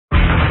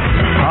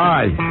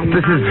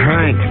This is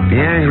Hank,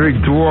 the angry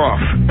dwarf.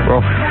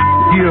 Well,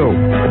 you.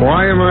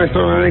 Why am I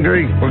so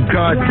angry? Well,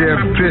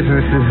 goddamn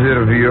business is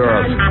it of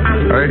yours.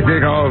 I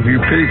think all of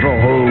you people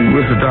who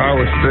listen to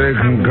our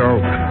station go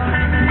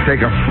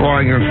take a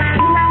flying and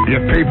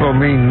your people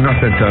mean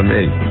nothing to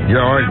me.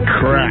 You're like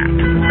crap.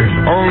 If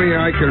only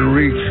I could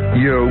reach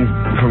you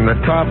from the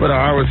top of the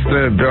Howard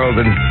Stern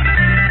building.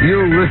 You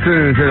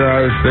listening to the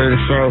Howard Stern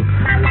show,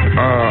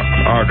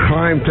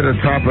 climb to the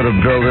top of the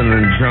building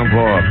and jump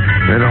off.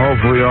 And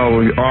hopefully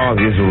all of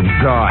you will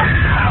die.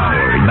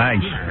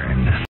 Nice.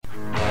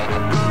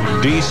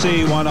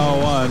 DC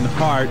 101,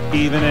 Heart,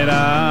 even it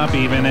up,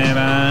 even it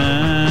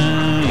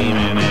up,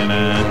 even it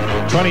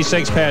up.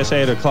 26 past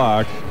 8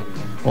 o'clock.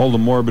 All the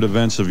morbid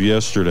events of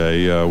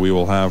yesterday we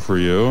will have for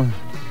you.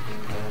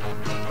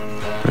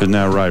 Isn't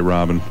that right,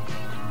 Robin?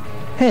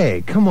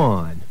 Hey, come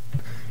on.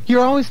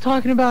 You're always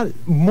talking about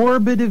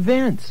morbid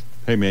events.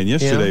 Hey, man,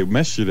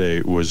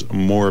 yesterday was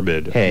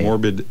morbid. Hey.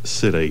 Morbid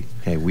city.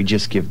 Hey, we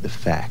just give the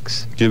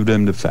facts. Give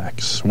them the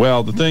facts.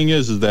 Well, the thing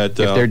is that... if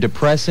they're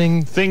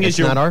depressing, it's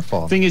not our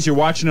fault. Thing is, you're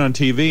watching it on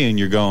TV and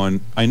you're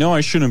going, I know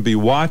I shouldn't be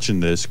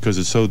watching this because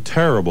it's so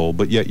terrible,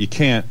 but yet you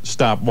can't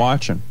stop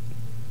watching.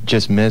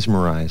 Just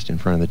mesmerized in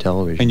front of the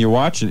television. And you're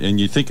watching, and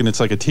you're thinking it's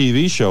like a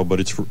TV show, but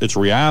it's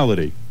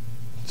reality.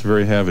 It's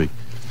very heavy.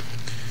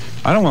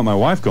 I don't want my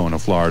wife going to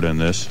Florida in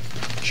this.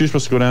 She's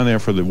supposed to go down there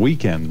for the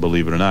weekend,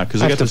 believe it or not.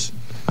 Because I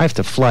have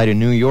to fly to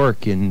New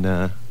York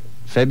in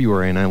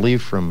February, and I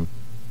leave from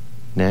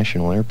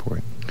National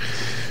Airport.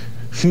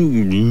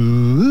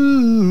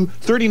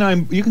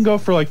 39. You can go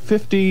for like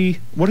 50.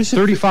 What is it?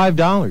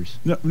 $35.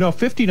 No,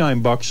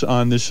 $59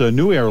 on this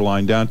new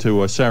airline down to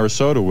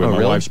Sarasota, where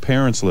my wife's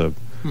parents live.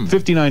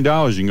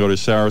 $59. You can go to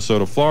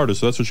Sarasota, Florida.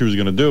 So that's what she was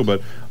going to do.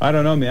 But I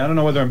don't know, man. I don't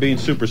know whether I'm being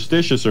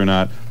superstitious or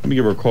not. Let me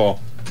give her a call.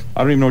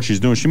 I don't even know what she's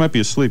doing. She might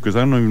be asleep because I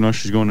don't even know if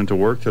she's going into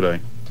work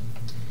today.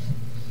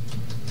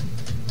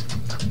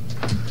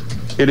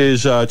 It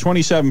is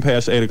 27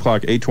 past 8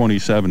 o'clock,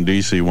 827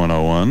 DC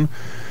 101,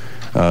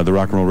 the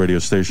rock and roll radio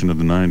station of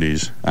the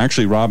 90s.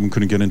 Actually, Robin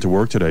couldn't get into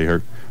work today.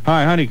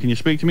 Hi, honey, can you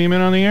speak to me a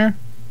minute on the air?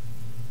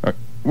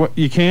 What,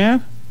 you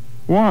can?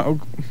 What? Oh,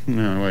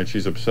 no, wait,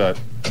 she's upset.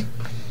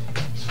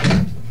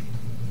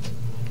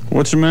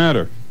 What's the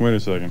matter? Wait a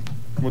second.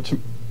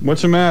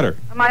 What's the matter?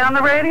 Am I on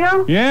the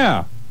radio?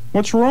 Yeah.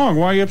 What's wrong?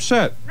 Why are you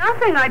upset?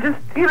 Nothing. I just,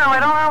 I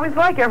don't always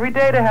like every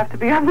day to have to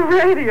be on the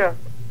radio.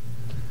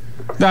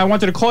 No, I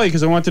wanted to call you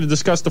because I wanted to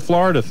discuss the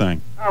Florida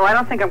thing. Oh, I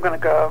don't think I'm going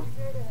to go.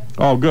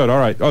 Oh, good. All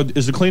right. Oh,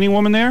 is the cleaning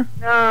woman there?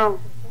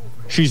 No.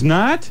 She's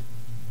not?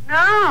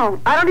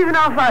 No. I don't even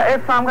know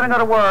if I'm going to go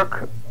to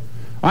work.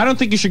 I don't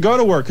think you should go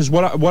to work because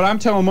what I'm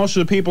telling most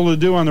of the people to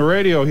do on the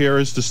radio here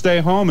is to stay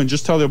home and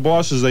just tell their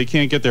bosses they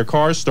can't get their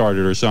cars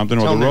started or something.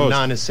 Tell or the roads. They're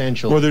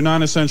non-essential. Or they're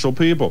non-essential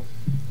people.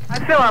 I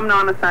feel I'm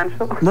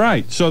non-essential.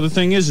 Right. So the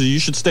thing is you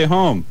should stay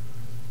home.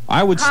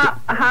 I would.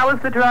 How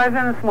was the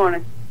drive-in this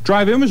morning?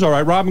 Drive-in was all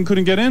right. Robin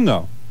couldn't get in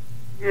though.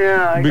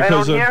 Yeah, I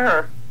don't hear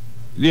her.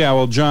 Yeah,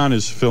 well, John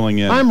is filling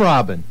in. I'm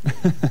Robin.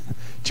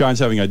 John's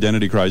having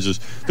identity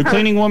crisis. The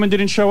cleaning woman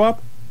didn't show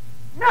up?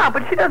 No,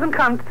 but she doesn't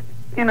come,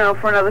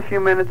 for another few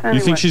minutes anyway.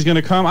 You think she's going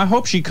to come? I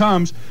hope she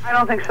comes. I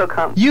don't think she'll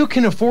come. You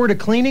can afford a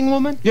cleaning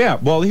woman? Yeah,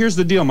 well, here's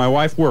the deal. My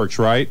wife works,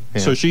 right?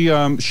 Yeah. So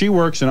she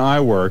works and I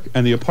work,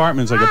 and the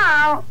apartment's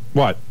like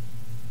What?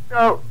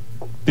 So...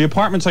 The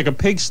apartment's like a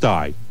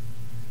pigsty.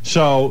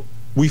 So...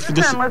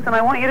 Listen,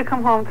 I want you to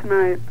come home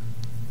tonight.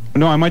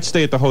 No, I might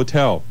stay at the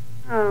hotel.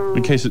 Oh.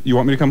 In case you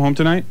want me to come home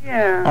tonight?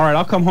 Yeah. All right,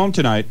 I'll come home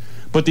tonight.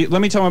 But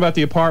let me tell him about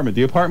the apartment.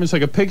 The apartment's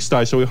like a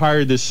pigsty, so we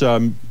hired this,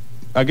 I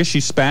guess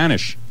she's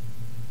Spanish.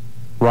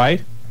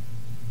 Right?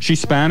 She's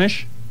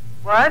Spanish?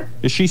 What?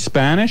 Is she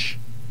Spanish?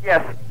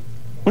 Yes.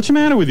 What's the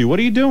matter with you? What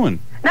are you doing?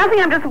 Nothing,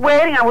 I'm just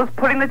waiting. I was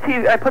putting the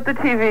TV, I put the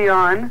TV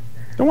on.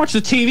 Don't watch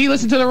the TV,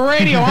 listen to the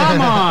radio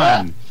I'm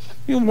on.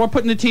 What are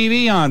putting the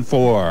TV on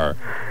for?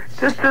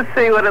 Just to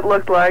see what it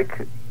looked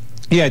like.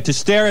 Yeah, to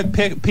stare at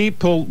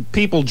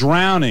people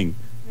drowning.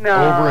 No.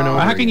 Over and over.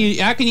 How can you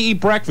eat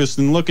breakfast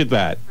and look at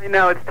that? I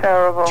know, it's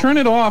terrible. Turn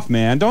it off,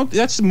 man.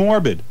 That's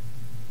morbid.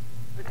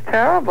 It's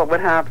terrible what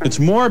happened. It's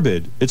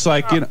morbid. It's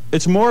like,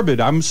 it's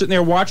morbid. I'm sitting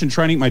there watching,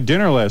 trying to eat my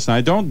dinner last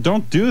night.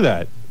 Don't do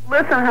that.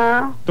 Listen,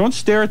 huh? Don't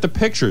stare at the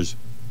pictures.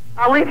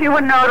 I'll leave you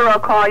a note or I'll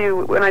call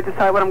you when I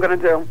decide what I'm going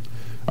to do.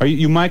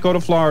 You might go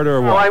to Florida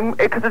or what? No,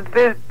 because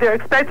they're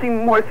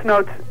expecting more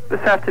snow this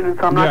afternoon,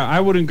 so I'm not... Yeah, I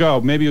wouldn't go.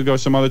 Maybe you'll go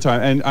some other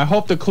time. And I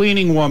hope the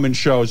cleaning woman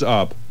shows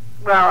up.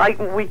 Well,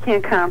 we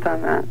can't count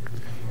on that.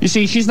 You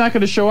see, she's not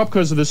going to show up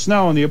because of the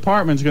snow, and the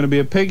apartment's going to be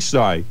a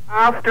pigsty.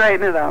 I'll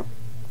straighten it up.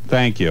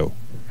 Thank you.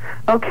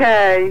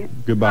 Okay.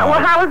 Goodbye.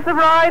 Well, how was the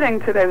riding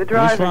today, the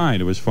driving? It was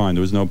fine. It was fine.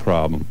 There was no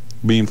problem.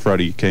 Me and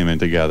Freddie came in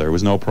together. It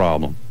was no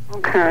problem.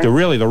 Okay. The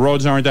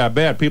roads aren't that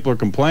bad. People are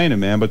complaining,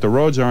 man, but the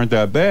roads aren't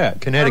that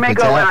bad. I may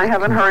go in. I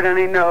haven't heard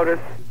any notice.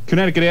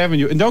 Connecticut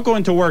Avenue. And don't go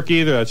into work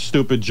either, that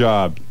stupid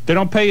job. They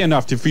don't pay you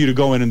enough for you to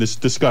go in this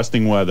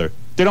disgusting weather.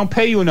 They don't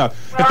pay you enough.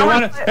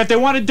 If they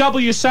want to double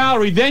your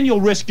salary, then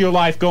you'll risk your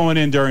life going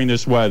in during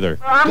this weather.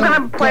 Well, I'm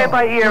going to play it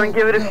by ear and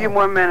give it a few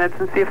more minutes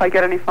and see if I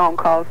get any phone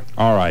calls.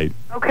 All right.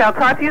 Okay, I'll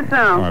talk to you soon.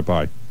 All right,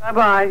 bye.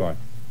 Bye-bye.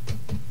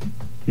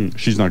 Bye.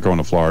 She's not going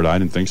to Florida. I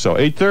didn't think so.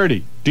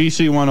 8:30,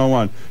 DC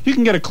 101. You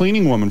can get a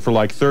cleaning woman for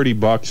like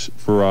 $30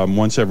 for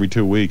once every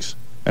 2 weeks,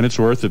 and it's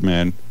worth it,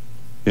 man.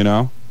 You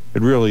know,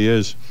 it really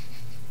is.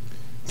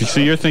 You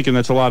see, you're thinking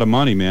that's a lot of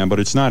money, man, but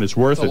it's not. It's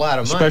worth it, a lot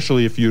of money.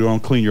 Especially if you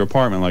don't clean your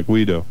apartment like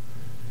we do.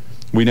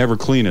 We never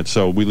clean it,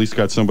 so we at least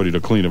got somebody to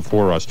clean it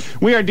for us.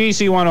 We are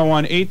DC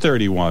 101,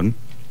 831.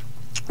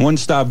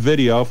 One-stop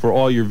video for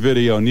all your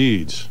video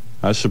needs.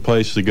 That's the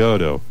place to go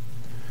to.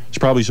 There's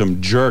probably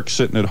some jerk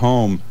sitting at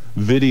home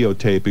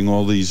videotaping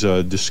all these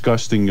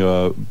disgusting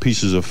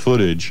pieces of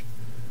footage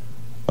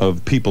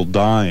of people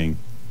dying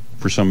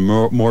for some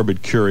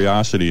morbid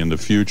curiosity in the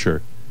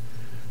future.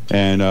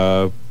 And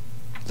the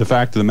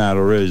fact of the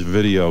matter is,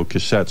 video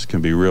cassettes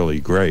can be really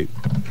great,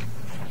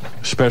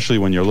 especially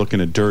when you're looking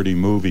at dirty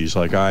movies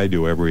like I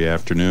do every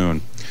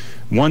afternoon.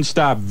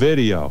 One-stop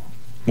video,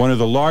 one of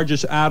the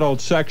largest adult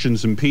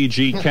sections in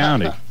PG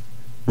County.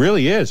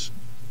 Really is.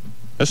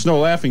 That's no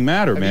laughing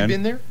matter, man. Have you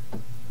been there?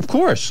 Of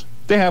course.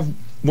 They have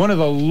one of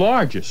the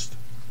largest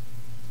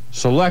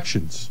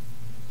selections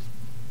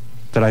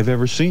that I've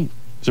ever seen.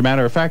 As a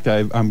matter of fact,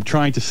 I'm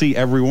trying to see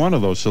every one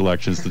of those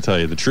selections, to tell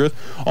you the truth.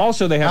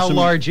 Also, they have How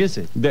large is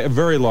it? They're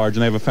very large,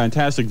 and they have a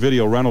fantastic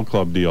video rental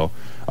club deal.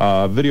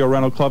 Video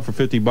rental club for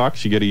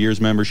 $50, you get a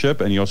year's membership,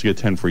 and you also get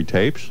 10 free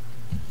tapes.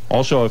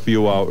 Also, if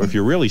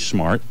you're really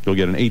smart, you'll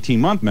get an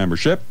 18-month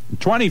membership,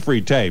 20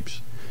 free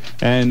tapes.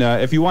 And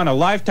if you want a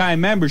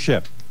lifetime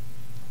membership,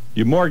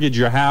 you mortgage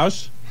your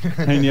house.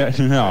 And you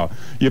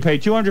pay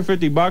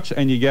 $250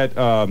 and you get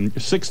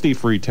 60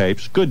 free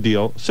tapes. Good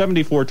deal.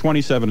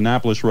 7427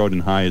 Annapolis Road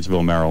in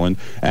Hyattsville, Maryland,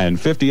 and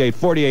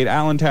 5848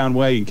 Allentown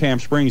Way in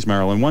Camp Springs,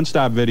 Maryland.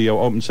 One-stop video,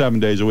 open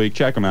 7 days a week.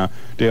 Check them out.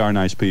 They are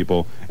nice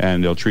people,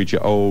 and they'll treat you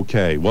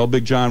okay. Well,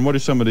 Big John, what are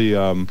some of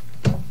the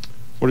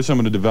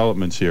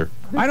developments here?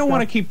 I don't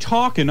want to keep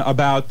talking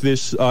about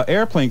this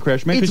airplane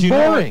crash, man. It's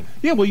Know boring.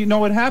 yeah, well, you know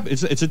what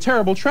happened. It's a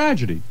terrible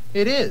tragedy.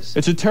 It is.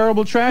 It's a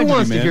terrible tragedy, Who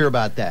wants man. to hear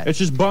about that? It's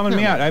just bumming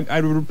me out.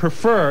 I would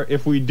prefer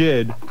if we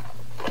did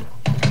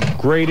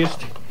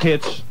greatest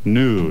hits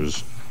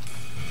news.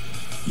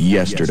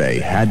 Yesterday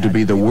had to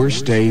be the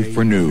worst day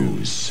for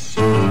news.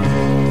 The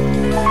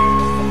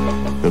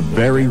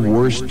very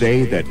worst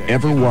day that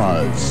ever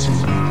was.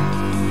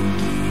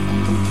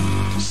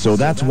 So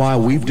that's why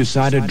we've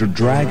decided to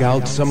drag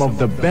out some of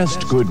the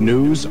best good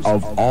news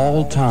of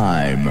all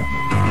time.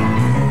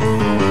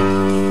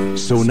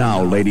 So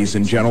now, ladies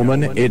and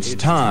gentlemen, it's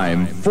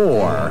time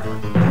for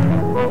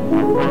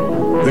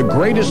the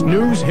greatest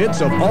news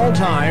hits of all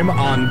time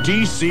on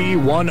DC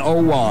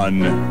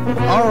 101.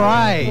 All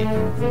right.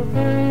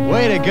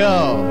 Way to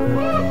go.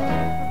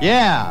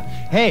 Yeah.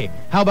 Hey,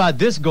 how about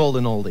this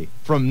golden oldie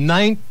from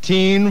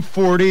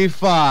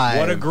 1945?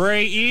 What a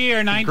great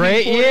year, 1945.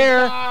 Great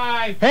year.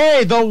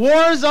 Hey, the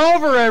war's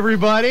over,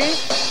 everybody.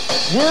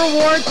 World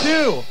War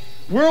II.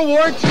 World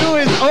War II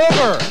is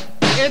over.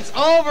 It's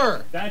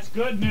over. That's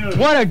good news.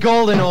 What a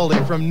golden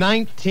oldie from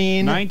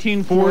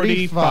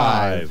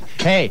 1945.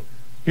 Hey,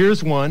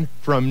 here's one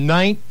from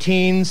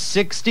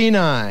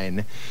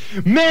 1969.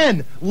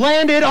 Men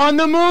landed on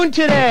the moon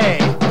today.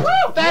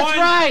 Woo! That's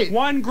right.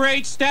 One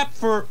great step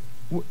for...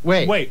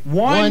 Wait.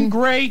 One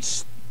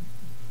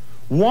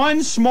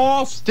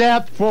small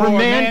step for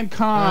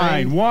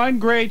mankind. One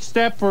great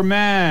step for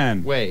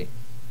man. Wait.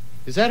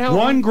 Is that how...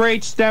 One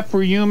great step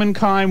for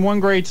humankind, one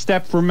great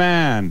step for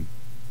man.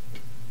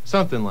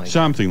 Something like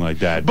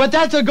that. But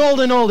that's a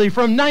golden oldie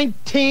from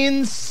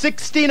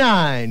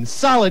 1969.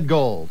 Solid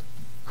gold.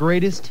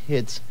 Greatest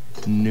hits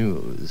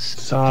news.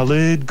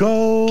 Solid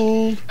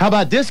gold. How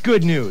about this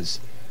good news?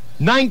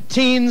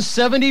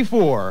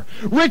 1974.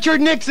 Richard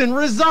Nixon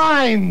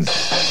resigns.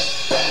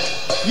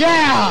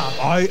 Yeah!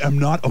 I am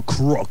not a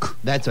crook.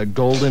 That's a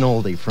golden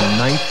oldie from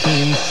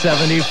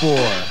 1974.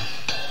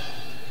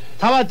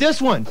 How about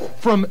this one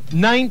from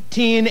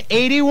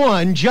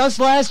 1981,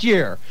 just last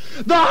year?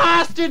 The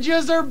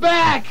hostages are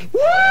back! Woo!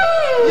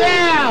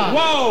 Yeah!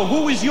 Whoa,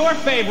 who was your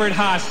favorite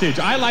hostage?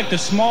 I like the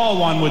small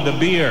one with the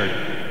beard.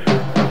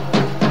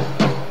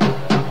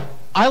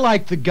 I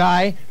like the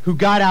guy who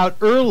got out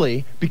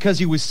early because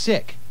he was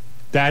sick.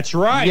 That's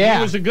right. Yeah.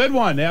 He was a good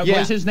one.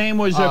 His name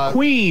was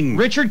Queen.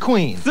 Richard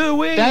Queen.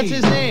 Thooey. That's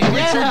his name.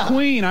 Richard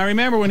Queen. I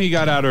remember when he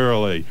got out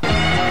early.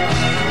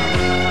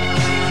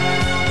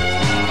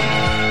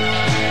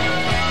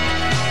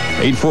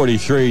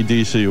 843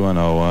 DC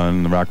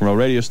 101, the rock and roll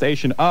radio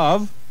station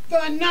of the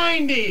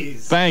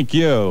 90s. Thank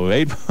you.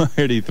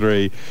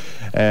 843.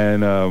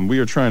 And we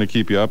are trying to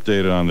keep you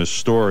updated on this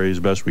story as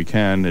best we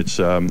can. It's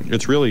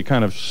really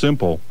kind of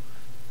simple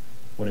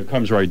when it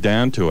comes right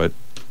down to it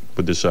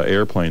with this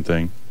airplane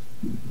thing.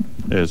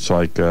 It's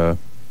like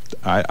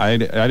I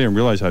didn't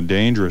realize how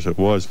dangerous it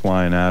was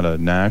flying out of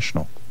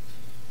National.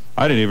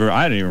 I didn't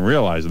even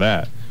realize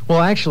that. Well,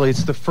 actually,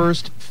 it's the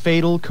first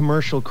fatal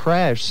commercial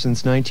crash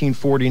since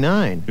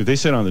 1949. If they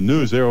said on the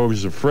news, they were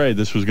always afraid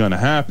this was going to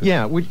happen.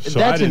 Yeah, so that's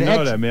I didn't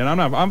know that, man.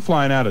 I'm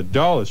flying out of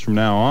Dulles from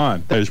now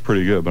on. That is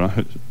pretty good,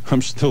 but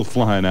I'm still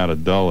flying out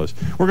of Dulles.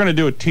 We're going to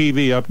do a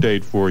TV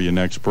update for you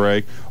next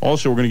break.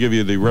 Also, we're going to give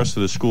you the rest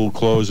of the school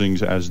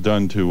closings as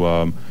done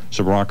to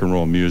some rock and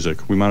roll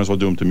music. We might as well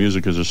do them to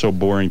music because they're so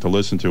boring to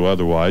listen to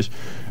otherwise.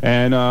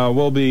 And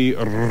we'll be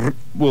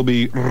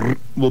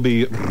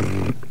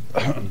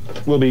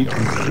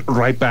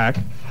right back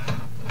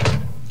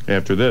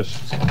after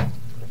this.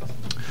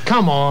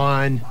 Come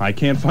on. I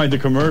can't find the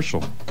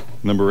commercial.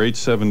 Number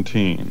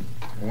 817.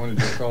 I wanted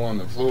to fell on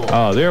the floor.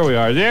 Oh, there we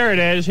are. There it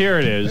is. Here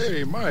it is.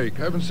 Hey, Mike.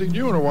 Haven't seen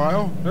you in a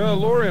while. Well,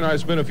 Lori and I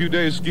spent a few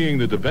days skiing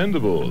the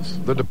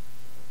Dependables.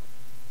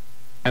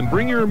 And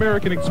bring your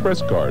American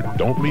Express card.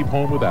 Don't leave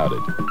home without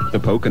it. The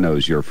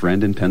Poconos, your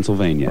friend in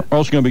Pennsylvania. We're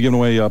also going to be giving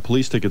away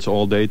police tickets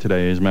all day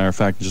today. As a matter of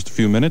fact, in just a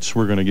few minutes,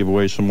 we're going to give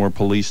away some more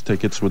police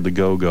tickets with the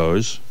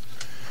Go-Go's.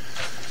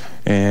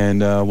 And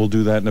we'll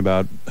do that in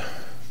about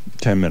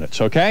 10 minutes,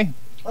 okay?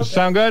 Does it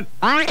sound good?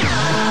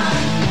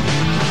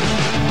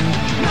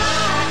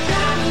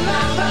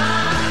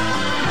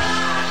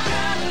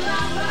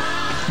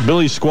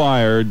 Billy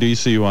Squire,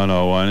 DC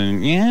 101,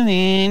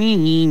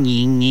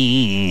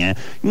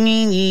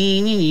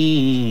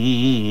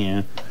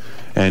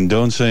 and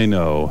Don't Say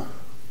No.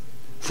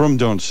 From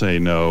Don't Say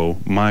No,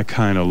 My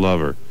Kind of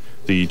Lover.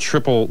 The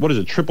triple, what is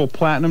it, triple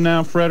platinum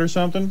now, Fred, or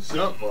something?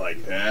 Something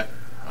like that.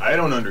 I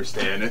don't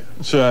understand it.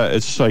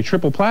 It's like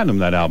triple platinum,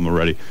 that album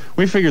already.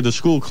 We figured the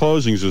school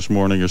closings this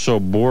morning are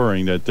so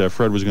boring that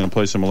Fred was going to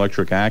play some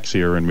Electric Axe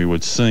here and we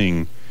would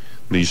sing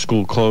the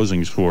school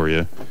closings for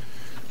you.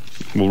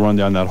 We'll run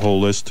down that whole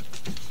list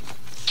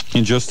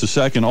in just a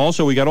second.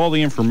 Also, we got all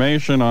the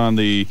information on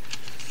the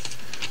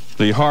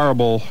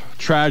horrible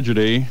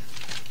tragedy,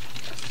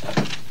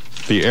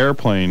 the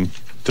airplane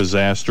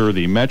disaster,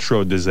 the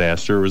metro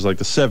disaster. It was like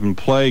the 7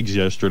 plagues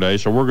yesterday,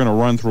 so we're going to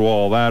run through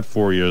all that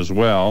for you as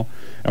well.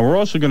 And we're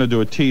also going to do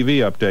a TV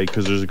update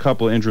because there's a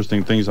couple of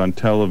interesting things on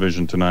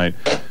television tonight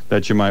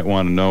that you might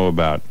want to know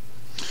about.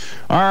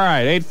 All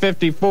right,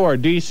 854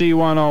 DC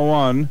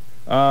 101.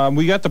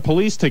 We got the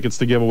police tickets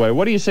to give away.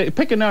 What do you say?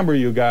 Pick a number,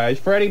 you guys.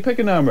 Freddie, pick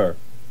a number.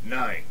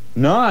 9.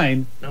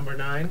 9? Number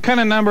 9. What kind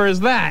of number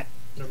is that?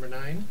 Number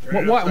 9. Turn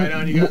it upside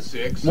down, you got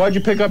 6. Why'd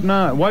you pick up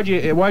 9? Why'd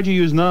you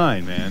use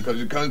 9, man?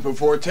 Because it comes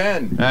before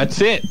 10.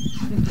 That's it.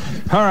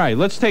 All right,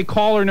 let's take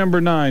caller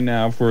number 9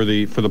 now for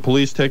the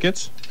police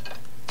tickets.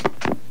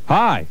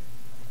 Hi.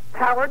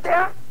 Howard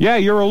there? Yeah,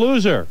 you're a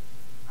loser.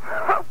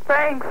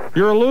 Thanks.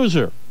 You're a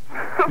loser.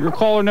 You're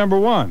caller number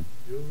 1.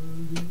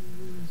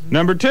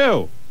 Number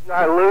 2.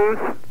 I lose.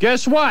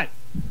 Guess what?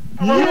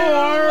 You're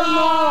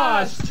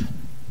lost.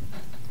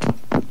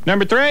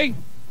 Number 3.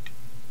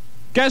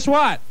 Guess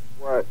what?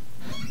 What?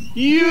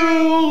 You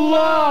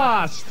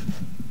lost.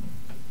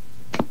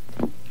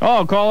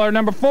 Oh, caller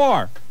number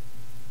 4.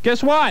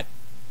 Guess what?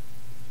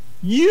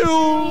 You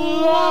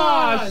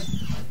lost.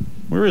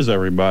 Where is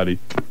everybody?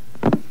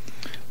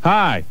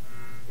 Hi.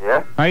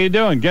 Yeah? How you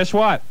doing? Guess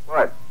what?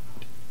 What?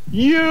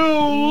 You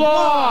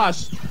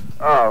lost.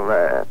 Oh,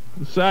 man.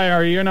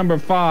 Sorry, you're number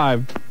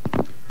 5.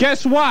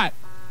 Guess what?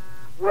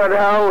 What,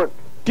 Howard?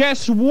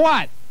 Guess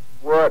what?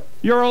 What?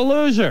 You're a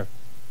loser.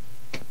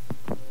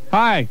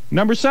 Hi,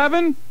 number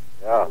 7?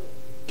 Yeah.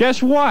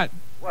 Guess what?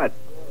 What?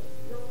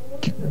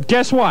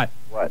 Guess what?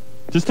 What?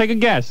 Just take a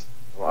guess.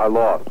 Well, I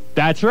lost.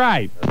 That's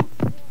right.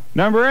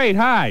 Number 8,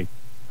 hi.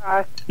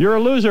 Hi. You're a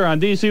loser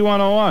on DC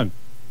 101.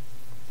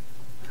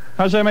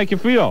 How's that make you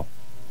feel?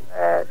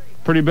 Bad.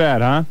 Pretty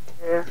bad, huh?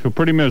 Yeah. Feel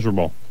pretty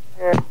miserable.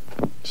 Yeah.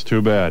 It's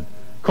too bad.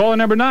 Caller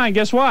number 9,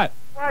 guess what?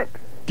 What?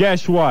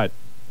 Guess what?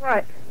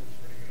 What?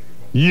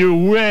 You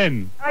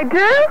win. I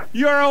do?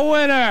 You're a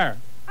winner.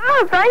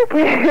 Oh, thank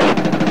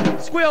you.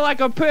 Squeal like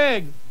a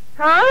pig.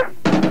 Huh?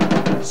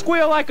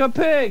 Squeal like a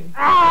pig.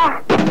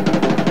 Ah!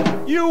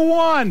 You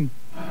won.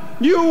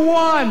 You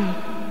won.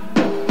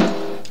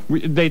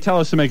 They tell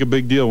us to make a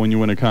big deal when you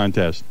win a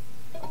contest.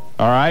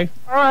 All right?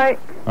 All right.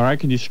 All right,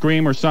 can you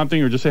scream or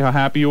something or just say how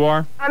happy you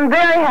are? I'm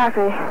very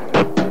happy.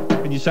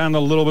 Can you sound a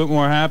little bit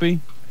more happy?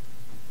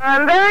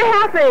 I'm very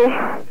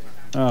happy.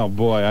 Oh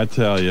boy, I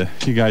tell you,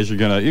 you guys are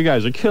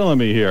killing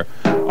me here.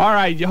 All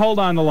right, you hold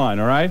on the line,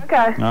 all right? Okay.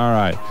 All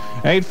right.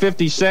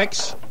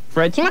 856.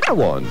 Fred.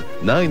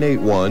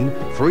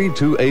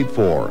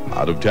 1-981-3284.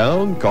 Out of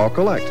town, call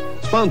collect.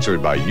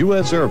 Sponsored by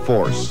U.S. Air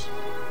Force.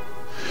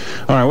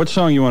 All right, what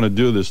song you want to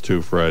do this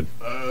to, Fred?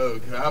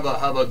 How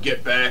about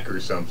Get Back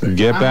or something?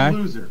 Get Back? I'm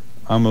a loser.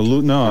 I'm a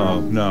loser.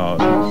 No.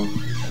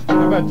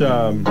 How about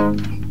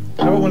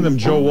one of them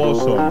Joe Wall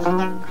songs?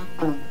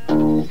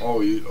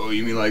 Oh,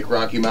 you mean like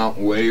Rocky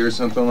Mountain Way or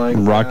something like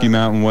that? Rocky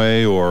Mountain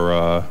Way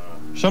or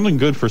something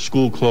good for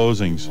school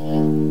closings.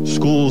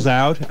 School's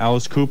Out,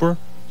 Alice Cooper.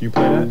 Do you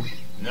play that?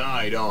 No,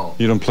 I don't.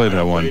 You don't play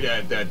that one.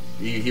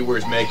 He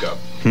wears makeup.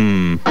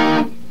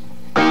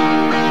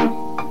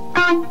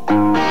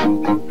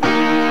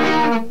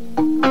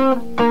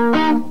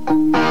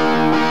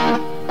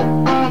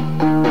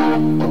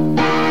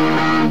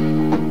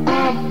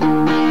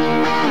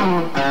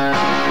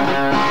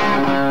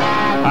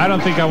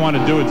 I want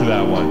to do it to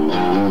that one.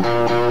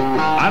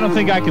 I don't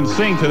think I can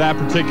sing to that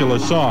particular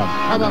song.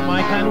 How about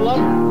My Kind of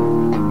Lover?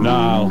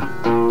 No.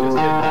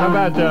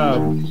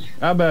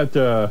 How about,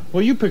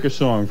 well, you pick a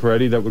song,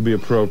 Freddie, that would be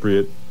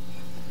appropriate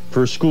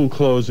for school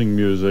closing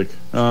music.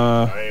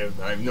 I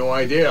have no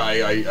idea.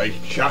 I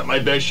shot my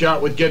best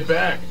shot with Get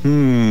Back.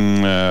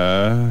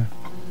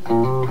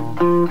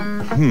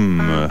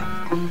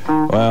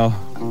 Well,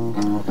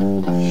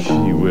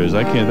 gee whiz,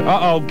 I can't.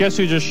 Uh-oh, guess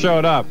who just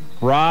showed up?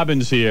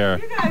 Robin's here.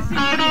 You guys seem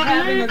to be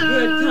having a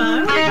good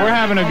time. We're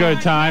having a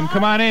good time.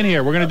 Come on in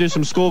here. We're going to do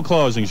some school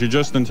closings. You're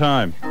just in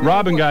time.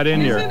 Robin got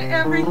in here. Isn't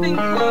everything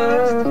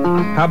closed?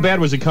 How bad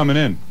was it coming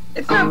in?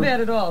 It's not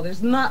bad at all.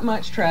 There's not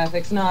much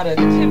traffic. It's not a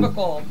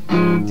typical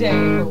day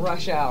for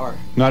rush hour.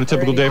 Not a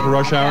typical day for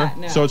rush hour? That,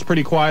 no. So it's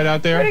pretty quiet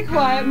out there? Pretty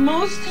quiet.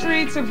 Most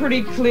streets are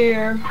pretty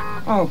clear.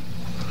 Oh,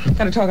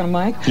 got to talk on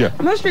a mic? Yeah.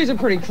 Most streets are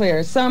pretty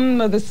clear. Some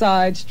of the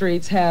side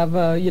streets have,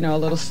 you know, a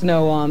little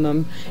snow on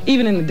them,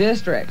 even in the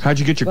district. How'd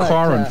you get your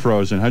car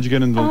unfrozen? How'd you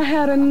get in the... I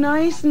had a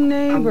nice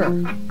neighbor.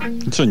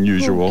 It's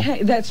unusual.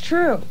 That's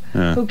true.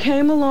 Yeah. Who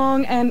came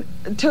along and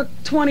took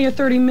 20 or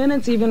 30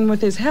 minutes even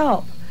with his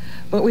help.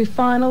 But we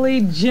finally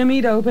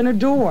jimmied open a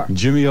door.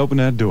 Jimmy opened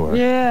that door.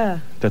 Yeah.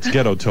 That's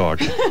ghetto talk.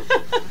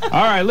 All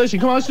right, listen,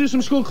 come on, let's do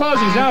some school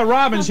closings. Now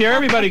Robin's here.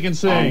 Everybody can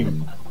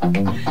sing.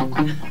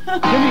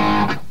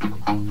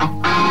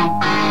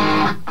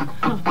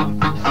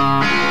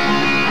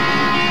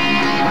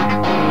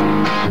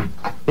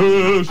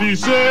 Oh, she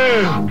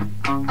said.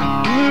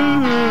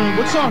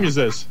 What song is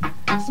this?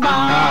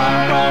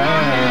 Smile.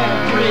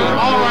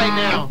 All right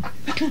now.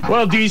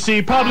 Well,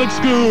 D.C. Public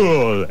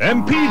School,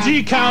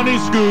 MPG County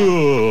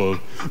School,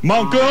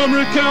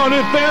 Montgomery County,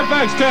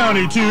 Fairfax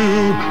County,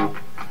 too.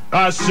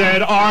 I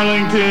said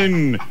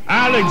Arlington,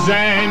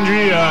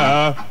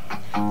 Alexandria,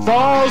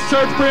 Falls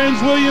Church, Prince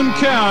William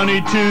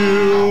County,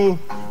 too.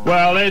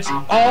 Well, it's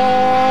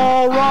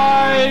all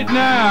right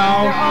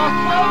now.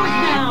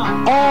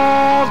 They're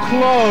all All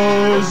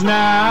closed closed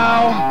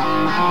now.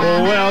 now.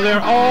 Oh, well,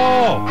 they're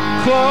all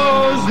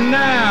closed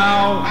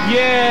now.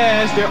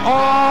 Yes, they're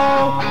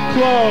all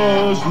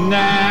closed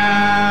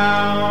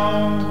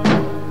now.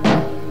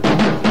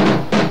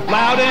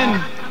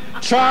 Loudoun,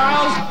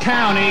 Charles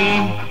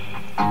County,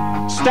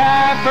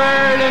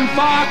 Stafford and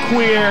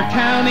Fauquier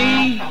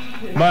County,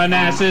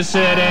 Manassas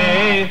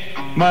City,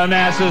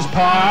 Manassas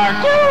Park,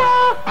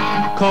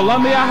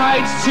 Columbia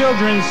Heights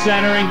Children's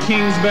Center in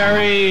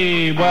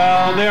Kingsbury.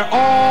 Well, they're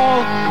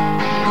all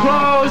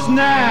closed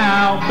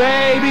now,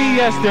 baby.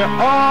 Yes, they're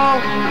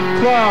all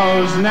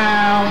closed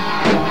now.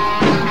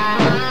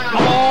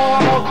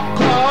 All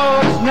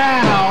closed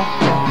now,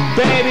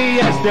 baby.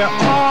 Yes, they're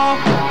all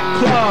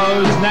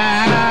closed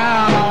now.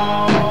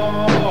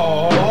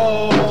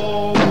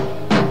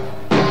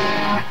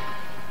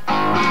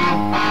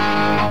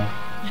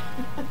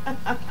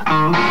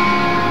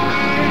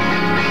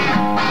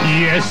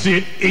 Yes,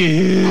 it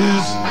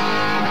is.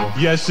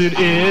 Yes, it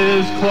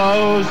is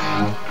closed.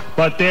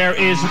 But there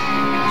is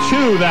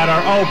two that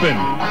are open.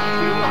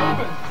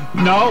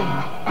 No,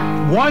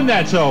 one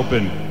that's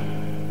open.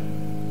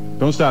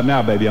 Don't stop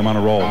now, baby. I'm on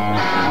a roll.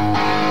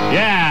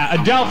 Yeah,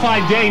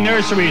 Adelphi Day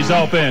Nursery is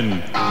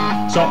open.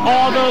 So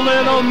all the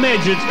little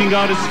midgets can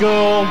go to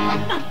school.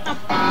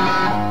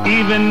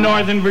 Even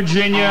Northern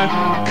Virginia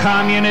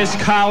Communist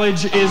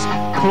College is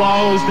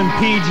closed, and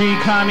PG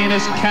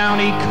Communist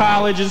County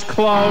College is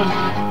closed.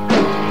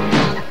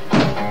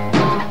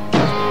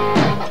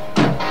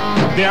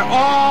 They're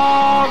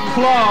all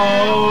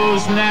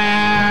closed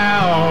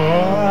now.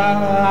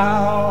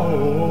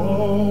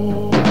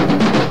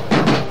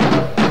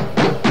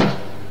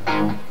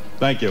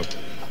 Thank you.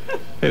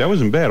 Hey, that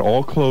wasn't bad.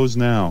 All closed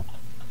now.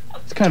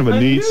 It's kind of a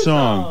neat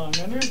song.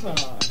 A new song.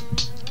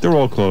 They're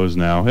all closed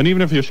now. And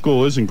even if your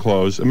school isn't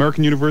closed,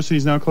 American University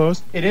is now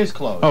closed? It is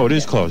closed. Oh, it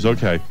is closed.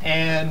 Okay.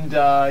 And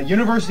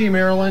University of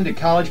Maryland at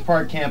College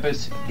Park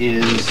campus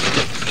is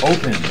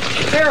open.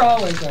 They're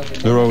always open.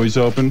 They're always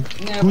open?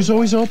 Never. Who's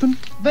always open?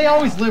 They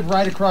always live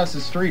right across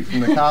the street from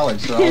the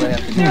college, so all they have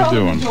to do They're all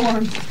doing? in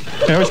dorms.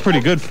 Yeah, that was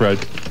pretty good, Fred.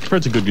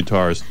 Fred's a good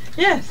guitarist.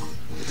 Yes.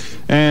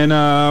 And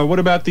what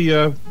about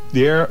the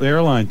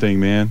airline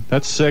thing, man?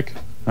 That's sick.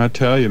 I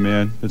tell you,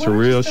 man. It's a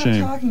real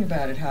shame. Talking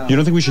about it, Howard. You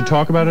don't think we should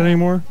talk about it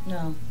anymore?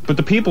 No. But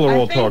the people are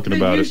all talking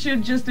about You it.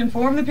 should just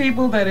inform the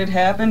people that it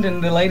happened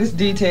and the latest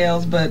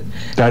details, but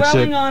That's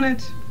dwelling it. on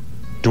it.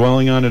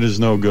 Dwelling on it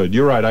is no good.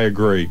 You're right. I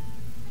agree.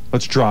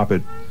 Let's drop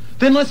it.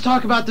 Then let's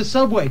talk about the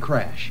subway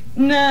crash.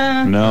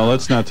 Nah. No,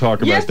 let's not talk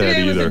about Yesterday that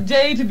either. was a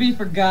day to be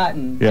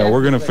forgotten. Yeah,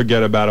 we're going to Definitely.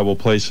 forget about it. We'll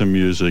play some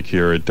music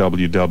here at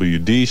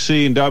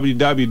WWDC and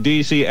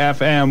WWDC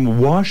FM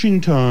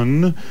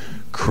Washington.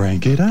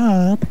 Crank it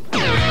up.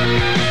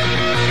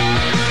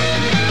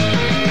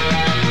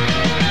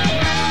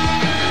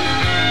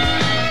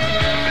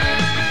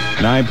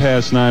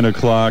 9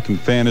 o'clock and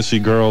Fantasy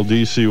Girl,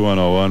 DC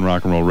 101,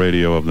 rock and roll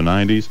radio of the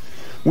 90s.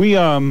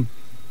 We're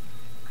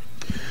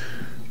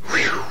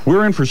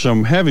in for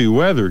some heavy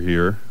weather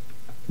here.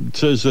 It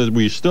says that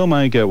we still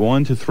might get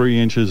 1 to 3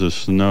 inches of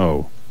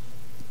snow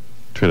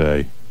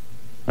today.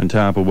 on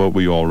top of what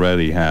we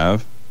already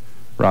have.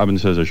 Robin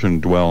says I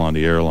shouldn't dwell on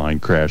the airline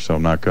crash, so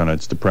I'm not going to.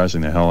 It's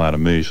depressing the hell out of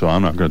me, so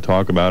I'm not going to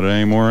talk about it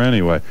anymore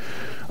anyway.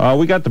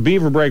 We got the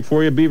Beaver break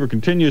for you. Beaver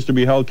continues to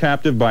be held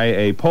captive by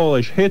a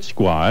Polish hit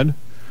squad.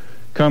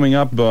 Coming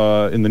up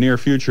in the near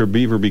future,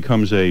 Beaver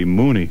becomes a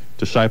Moonie,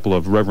 disciple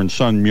of Reverend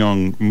Sun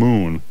Myung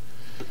Moon.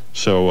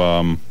 So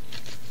we're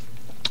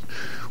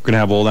going to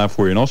have all that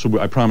for you. And also,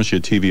 I promise you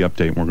a TV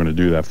update, and we're going to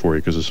do that for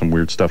you because there's some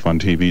weird stuff on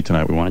TV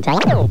tonight we want to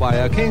talk about. By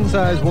a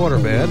king-size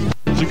waterbed.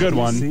 It's a good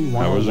one.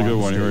 That was a good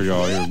one. Here we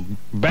go.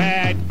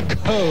 Bad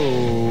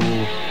Co.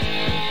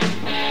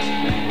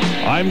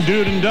 I'm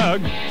Dude and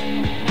Doug.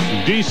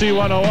 DC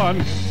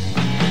 101.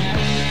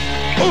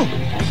 Oh!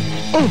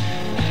 Oh!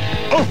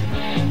 Oh!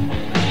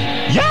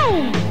 Yo!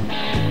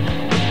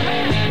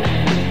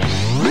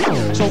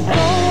 So go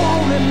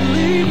on and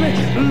leave me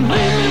for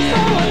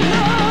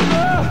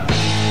another.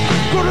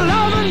 Good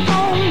loving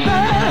gone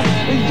bad.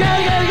 Yeah,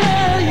 yeah,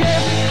 yeah,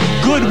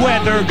 yeah. Good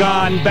weather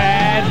gone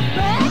bad.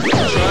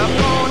 So I'm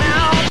going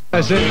out.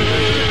 That's it.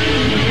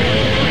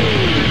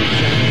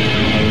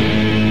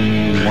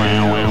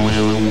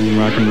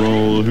 Rock and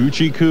roll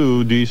hoochie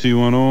coo, DC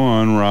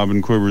 101.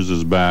 Robin Quivers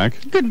is back.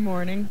 Good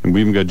morning. And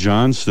we even got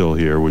John still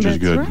here, which is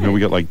good. Right. You know, we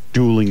got like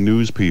dueling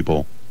news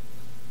people.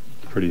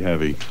 Pretty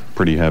heavy.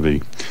 Pretty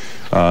heavy.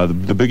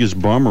 The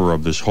biggest bummer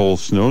of this whole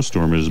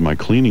snowstorm is my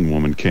cleaning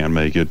woman can't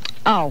make it.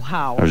 Oh,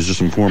 Howard. I was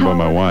just informed by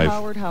my wife.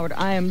 Howard,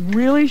 I am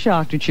really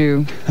shocked at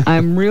you.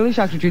 I'm really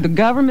shocked at you. The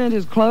government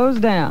is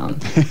closed down.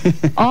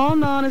 All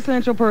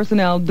non-essential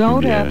personnel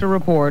don't have to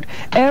report.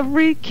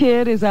 Every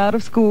kid is out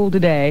of school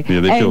today.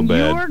 Yeah, they feel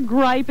bad. And you're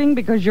griping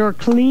because your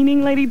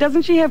cleaning lady,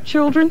 doesn't she have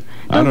children?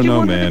 I don't you know,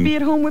 want her man. to be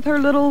at home with her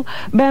little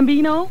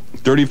bambino?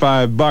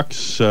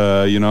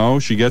 $35, you know,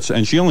 she gets,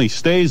 and she only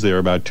stays there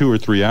about 2 or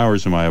 3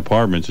 hours in my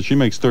apartment, so she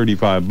makes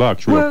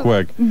 $35 real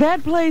quick.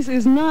 That place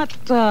is not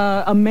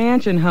a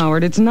mansion, Howard.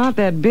 It's not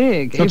that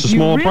big. It's a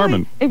small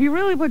apartment. If you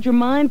really put your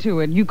mind to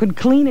it, you could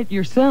clean it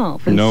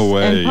yourself and, No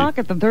way. and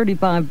pocket the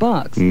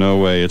 $35. No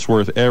way. It's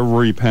worth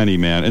every penny,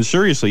 man. And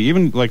seriously,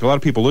 even like a lot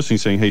of people listening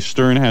saying, hey,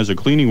 Stern has a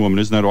cleaning woman.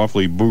 Isn't that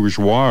awfully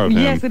bourgeois of him?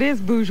 Yes, it is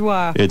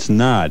bourgeois. It's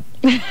not.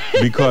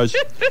 Because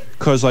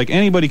like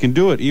anybody can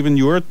do it. Even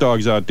you earth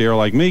dogs out there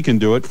like me can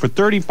do it. For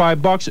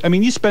 $35, I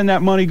mean, you spend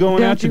that money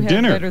going out to dinner.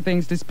 Don't you have better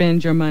things to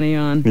spend your money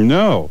on?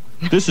 No.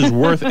 This is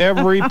worth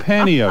every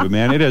penny of it,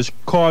 man. It has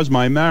caused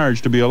my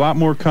marriage to be a lot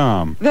more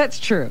calm. That's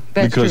true.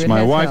 That's because true.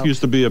 my wife used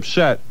to be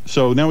upset.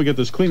 So now we get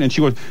this clean, and she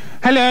goes,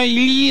 hello, I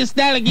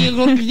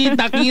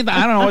don't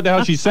know what the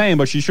hell she's saying,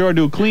 but she sure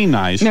do clean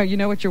nice. No, you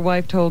know what your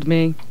wife told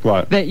me?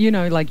 What? That, you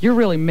know, like, you're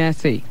really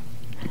messy.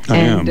 I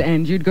am.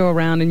 And you'd go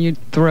around and you'd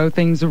throw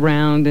things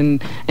around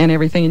and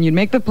everything, and you'd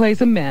make the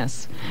place a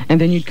mess. And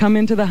then you'd come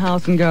into the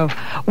house and go,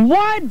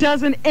 why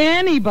doesn't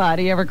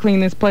anybody ever clean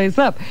this place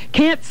up?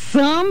 Can't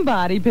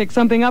somebody pick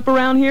something up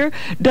around here?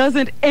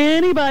 Doesn't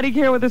anybody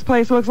care what this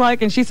place looks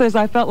like? And she says,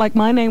 I felt like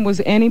my name was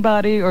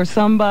anybody or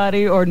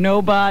somebody or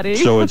nobody.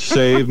 So it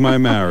saved my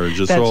marriage.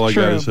 That's all I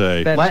got to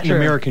say. Latin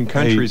American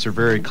countries are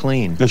very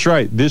clean. That's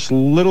right. This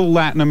little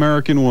Latin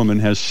American woman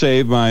has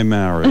saved my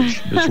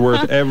marriage. It's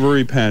worth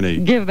every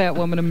penny. Give that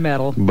woman a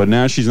medal. But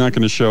now she's not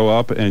going to show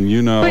up, and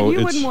you know, but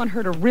you wouldn't want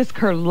her to risk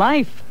her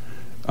life.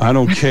 I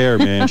don't care,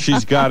 man.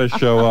 She's got to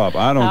show up.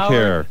 I don't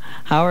care.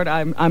 Howard,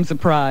 I'm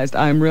surprised.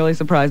 I'm really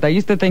surprised. I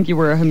used to think you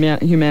were a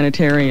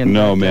humanitarian.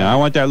 No, man. I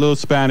want that little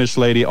Spanish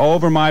lady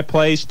over my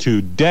place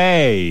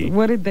today.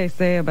 What did they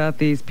say about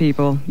these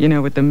people, you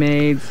know, with the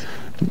maids?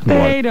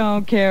 They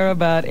don't care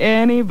about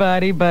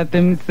anybody but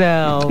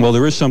themselves. Well,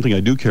 there is something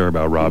I do care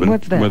about, Robin.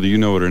 What's that? Whether you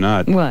know it or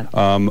not. What?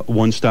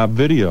 One-stop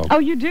video. Oh,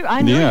 you do?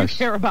 I know Yes. you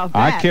care about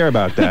that. I care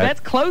about that. That's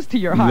close to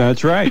your heart.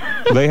 That's right.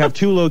 They have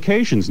 2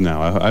 locations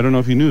now. I don't know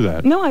if you knew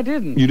that. No, I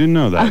didn't. You didn't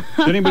know that.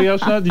 Did anybody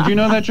else know? Did you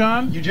know that,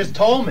 John? You just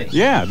told me.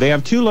 Yeah, they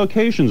have 2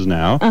 locations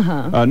now.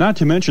 Not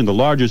to mention the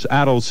largest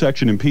adult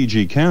section in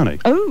PG County.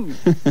 Ooh.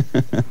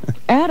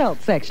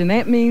 Adult section.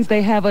 That means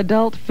they have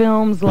adult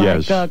films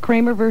like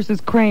Kramer versus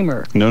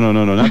Kramer. No,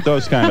 not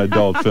those kind of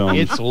adult films.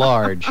 It's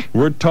large.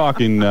 We're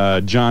talking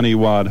Johnny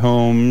Wadd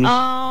Holmes.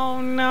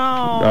 Oh,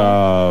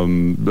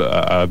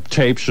 no.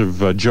 Tapes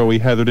of Joey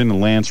Heatherton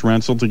and Lance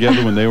Rensel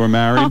together when they were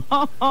married.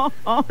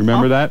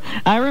 Remember that?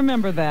 I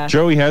remember that.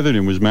 Joey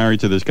Heatherton was married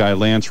to this guy,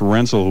 Lance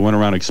Rensel, who went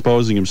around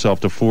exposing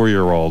himself to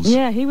 4-year-olds.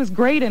 Yeah, he was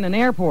great in an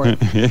airport.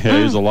 Yeah,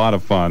 it was a lot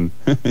of fun.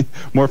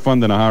 More fun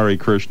than a Hare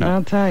Krishna.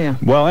 I'll tell you.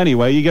 Well,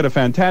 anyway, you get a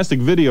fantastic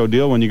video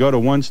deal when you go to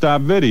One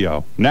Stop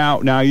Video.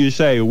 Now you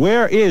say,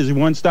 where is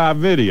One Stop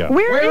Video?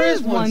 Where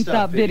is One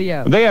Stop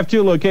Video? They have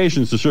 2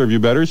 locations to serve you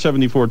better,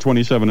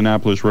 7427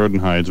 Annapolis Road in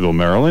Hyattsville,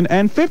 Maryland,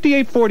 and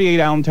 5848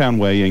 Allentown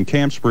Way in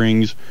Camp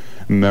Springs,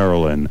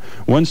 Maryland.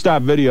 One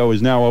Stop Video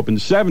is now open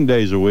 7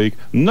 days a week.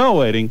 No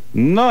waiting,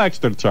 no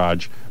extra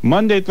charge.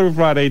 Monday through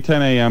Friday,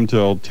 10 a.m.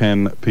 till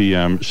 10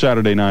 p.m.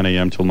 Saturday, 9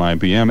 a.m. till 9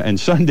 p.m. And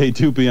Sunday,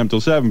 2 p.m. till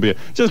 7 p.m.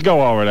 Just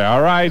go over there,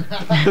 all right?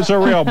 It's a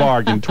real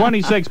bargain.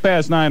 26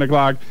 past 9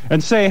 o'clock,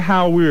 and say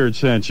How Weird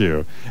sent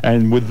you.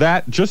 And with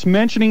that, just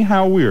mentioning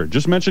How Weird,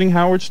 just mentioning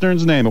Howard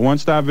Stern's name at One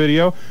Stop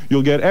Video,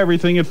 you'll get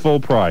everything at full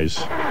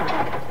price.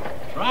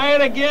 Try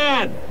it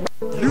again.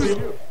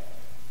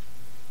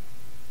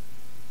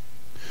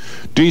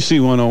 DC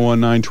 101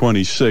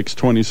 926,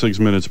 26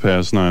 minutes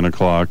past 9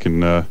 o'clock,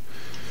 and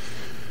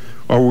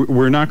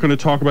we're not going to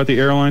talk about the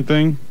airline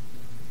thing?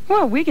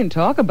 Well, we can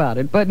talk about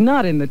it, but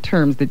not in the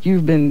terms that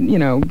you've been,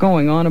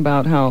 going on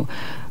about how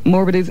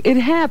morbid it is. It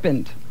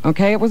happened,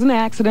 okay? It was an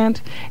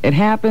accident. It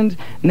happened.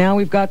 Now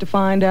we've got to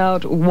find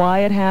out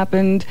why it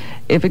happened,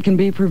 if it can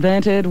be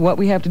prevented, what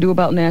we have to do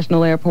about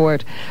National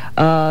Airport.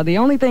 The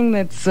only thing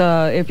that's,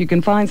 if you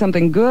can find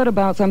something good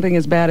about something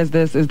as bad as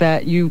this, is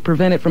that you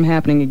prevent it from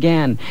happening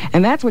again.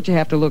 And that's what you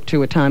have to look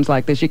to at times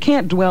like this. You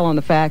can't dwell on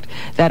the fact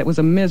that it was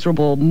a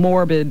miserable,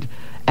 morbid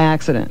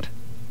accident.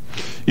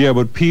 Yeah,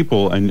 but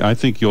people, and I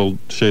think you'll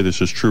say this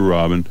is true,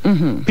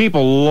 Robin,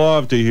 people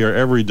love to hear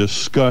every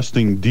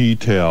disgusting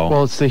detail.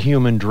 Well, it's the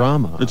human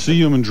drama. It's the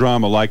human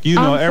drama. Like,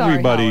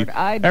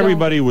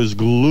 everybody was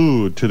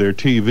glued to their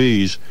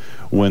TVs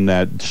when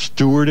that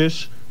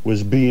stewardess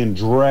was being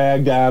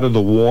dragged out of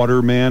the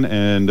water, man,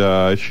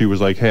 and she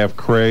was like half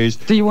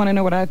crazed. Do you want to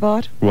know what I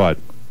thought? What?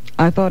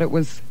 I thought it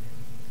was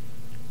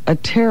a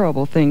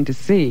terrible thing to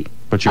see.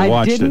 But you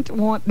watched it. I didn't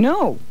want...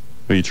 No.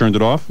 Oh, you turned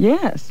it off?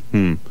 Yes.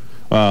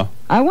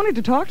 I wanted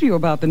to talk to you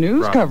about the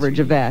news coverage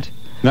of that.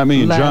 Not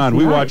me and John.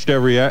 We watched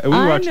every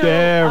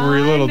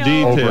little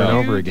detail. Over and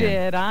over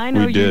again. I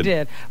know you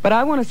did. But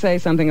I want to say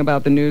something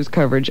about the news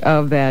coverage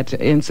of that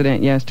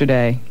incident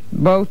yesterday.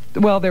 There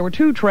were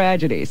two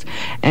tragedies.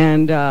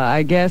 And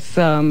I guess,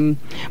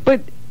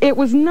 but it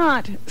was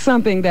not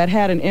something that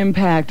had an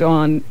impact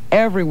on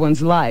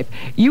everyone's life.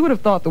 You would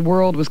have thought the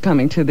world was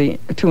coming to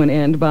an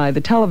end by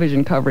the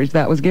television coverage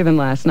that was given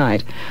last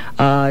night.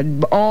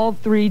 All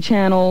three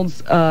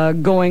channels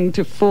going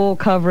to full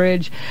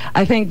coverage.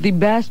 I think the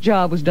best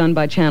job was done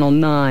by Channel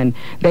 9.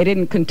 They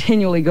didn't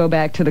continually go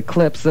back to the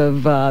clips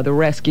of the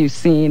rescue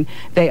scene.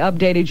 They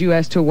updated you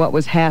as to what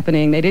was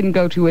happening. They didn't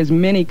go to as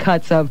many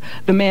cuts of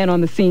the man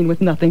on the scene with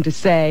nothing to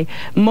say.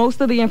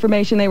 Most of the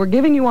information they were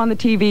giving you on the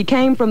TV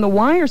came from the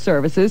wire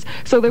services,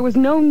 so there was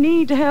no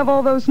need to have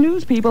all those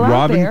news people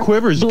out there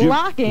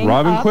blocking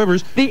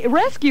the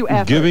rescue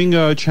effort.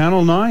 Giving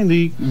Channel 9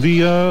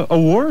 the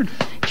award.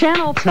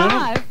 Channel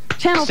 5.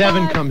 Channel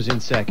 7 5 comes in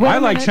second. I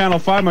like Channel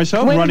 5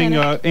 myself, running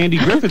Andy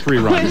Griffith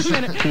reruns. Wait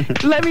a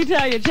minute. Let me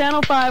tell you,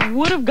 Channel 5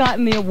 would have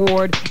gotten the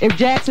award if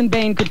Jackson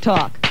Bain could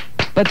talk.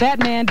 But that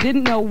man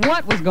didn't know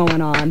what was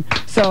going on,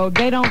 so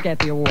they don't get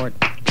the award.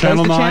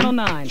 Channel 9? Channel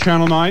 9.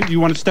 Channel 9, do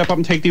you want to step up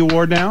and take the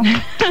award now?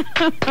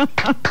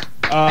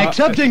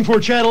 Accepting for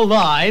Channel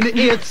 9,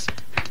 it's...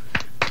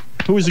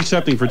 Who is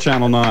accepting for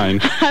Channel 9?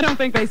 I don't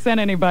think they sent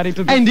anybody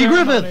to the Andy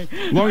ceremony. Griffith!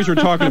 As long as we're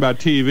talking about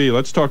TV,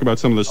 let's talk about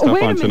some of the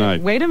stuff on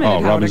tonight. Wait a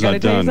minute, Howard. I got to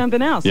tell you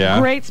something else. Yeah?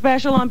 Great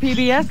special on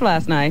PBS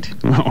last night.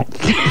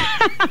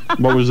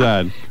 What was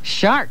that?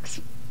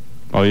 Sharks.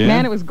 Oh, yeah?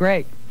 Man, it was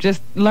great.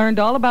 Just learned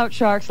all about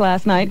sharks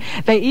last night.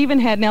 They even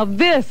had, now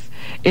this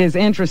is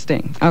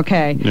interesting,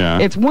 okay? Yeah.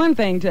 It's one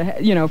thing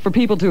to, for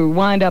people to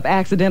wind up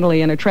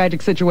accidentally in a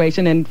tragic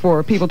situation and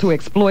for people to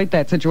exploit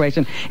that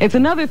situation. It's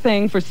another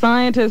thing for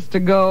scientists to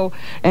go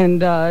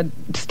and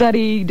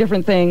study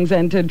different things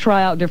and to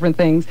try out different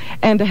things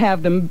and to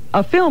have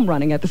a film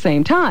running at the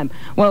same time.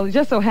 Well, it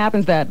just so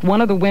happens that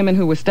one of the women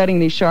who was studying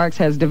these sharks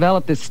has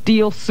developed this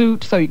steel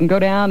suit so you can go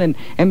down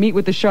and meet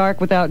with the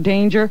shark without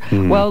danger.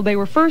 Well, they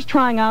were first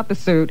trying out the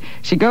suit.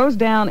 She goes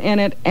down in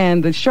it,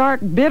 and the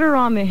shark bit her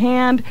on the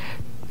hand,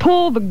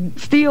 pulled the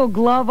steel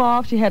glove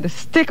off. She had to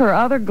stick her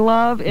other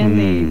glove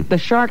in the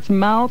shark's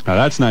mouth. Oh,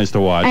 that's nice to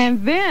watch.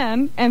 And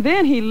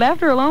then he left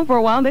her alone for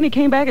a while, and then he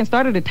came back and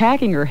started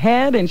attacking her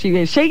head, and she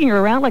was shaking her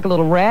around like a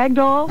little rag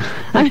doll.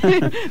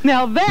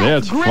 Now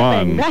that's gripping.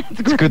 Fun. That's gripping.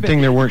 It's a good thing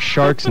there weren't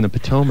sharks in the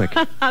Potomac.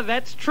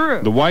 That's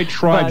true. The White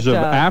Tribes of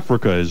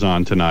Africa is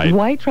on tonight.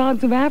 White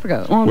Tribes of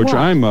Africa. On which what?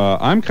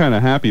 I'm kind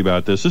of happy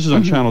about this. This is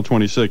on Channel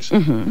 26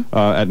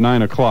 at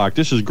 9 o'clock.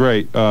 This is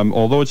great.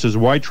 Although it says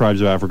White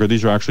Tribes of Africa,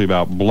 these are actually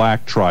about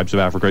black tribes of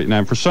Africa.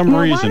 Now, for some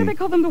reason... Why do they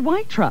call them the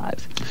White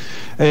Tribes?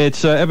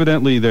 It's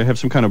evidently they have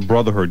some kind of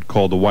brotherhood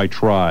called the White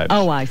Tribes.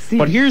 Oh, I see.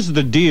 But here's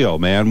the deal,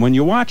 man. When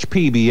you watch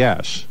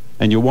PBS...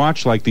 and you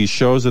watch like these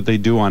shows that they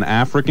do on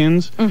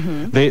Africans,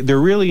 they're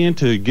really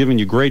into giving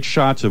you great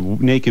shots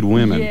of naked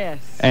women.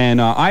 Yes. And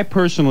I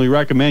personally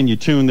recommend you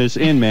tune this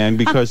in, man,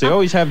 because they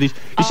always have these...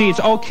 You see,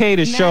 it's okay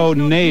to show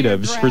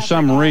natives for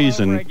some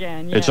reason.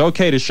 It's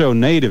okay to show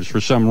natives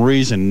for some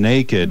reason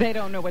naked. They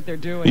don't know what they're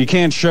doing. You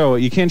can't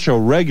show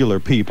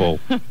regular people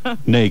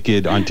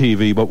naked on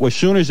TV, but as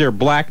soon as they're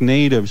black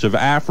natives of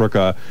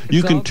Africa,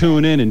 you can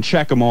tune in and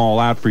check them all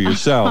out for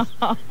yourself.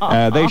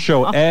 They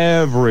show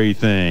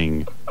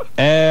everything.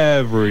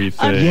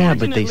 Everything. Yeah,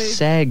 but they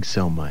sag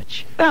so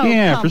much. Oh,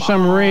 Yeah, for come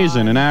some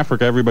reason. In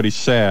Africa, everybody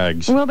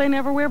sags. Well, they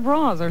never wear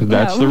bras. Or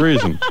That's the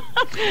reason.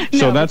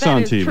 So No, that's but that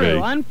on is TV.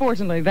 True.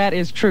 Unfortunately, that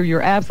is true.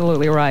 You're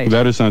absolutely right.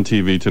 That is on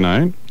TV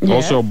tonight. Yes.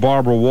 Also,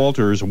 Barbara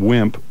Walters,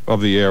 wimp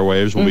of the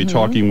airwaves, will be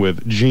talking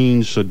with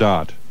Jean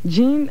Sadat.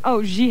 Jihan,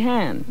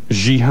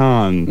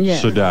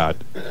 Yes. Sadat.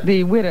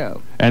 the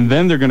widow. And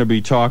then they're going to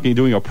be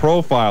doing a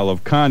profile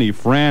of Connie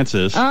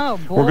Francis. Oh,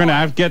 boy. We're going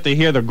to get to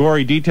hear the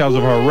gory details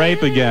of her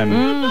rape again.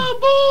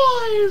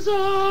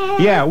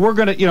 Yeah, we're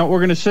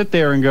going to sit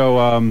there and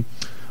go,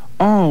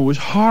 oh, it was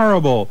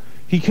horrible.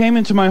 He came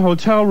into my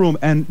hotel room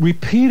and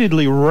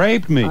repeatedly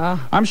raped me.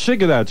 I'm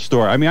sick of that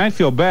story. I mean, I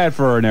feel bad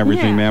for her and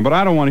everything, man, but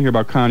I don't want to hear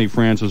about Connie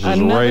Francis's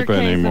rape Another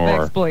anymore. case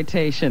of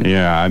exploitation.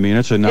 Yeah, I mean,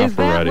 it's enough Is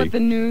that already. what the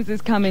news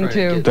is coming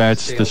to?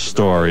 That's the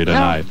story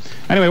tonight.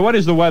 Anyway, what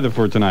is the weather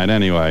for tonight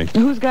anyway?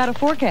 Who's got a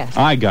forecast?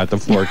 I got the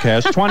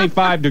forecast.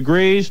 25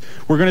 degrees.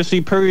 We're going to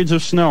see periods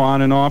of snow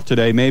on and off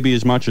today, maybe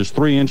as much as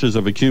 3 inches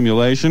of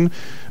accumulation,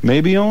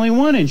 maybe only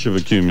 1 inch of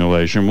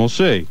accumulation. We'll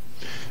see.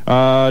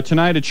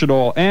 Tonight it should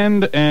all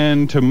end,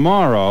 and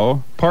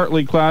tomorrow,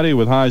 partly cloudy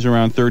with highs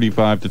around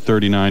 35 to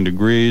 39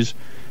 degrees,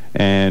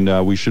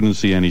 and we shouldn't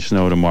see any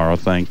snow tomorrow,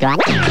 thank God.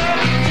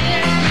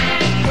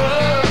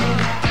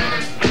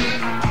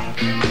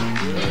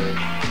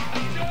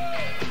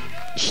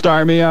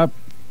 Start me up.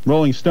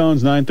 Rolling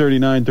Stones,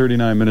 9:39,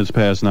 39 minutes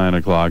past 9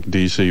 o'clock,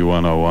 DC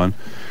 101.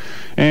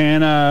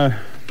 And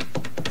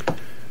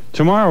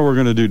tomorrow we're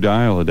going to do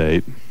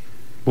Dial-A-Date.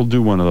 We'll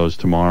do one of those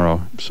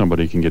tomorrow. If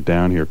somebody can get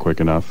down here quick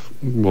enough.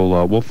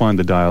 We'll find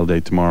the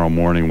Dial-A-Date tomorrow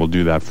morning. We'll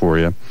do that for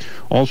you.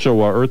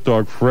 Also, Earth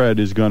Dog Fred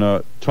is going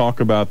to talk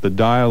about the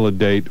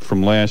Dial-A-Date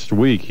from last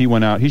week. He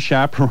went out. He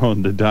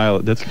chaperoned the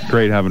Dial-A-Date. That's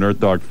great having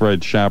Earth Dog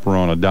Fred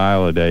chaperone a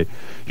Dial-A-Date.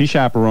 He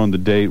chaperoned the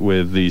date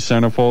with the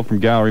centerfold from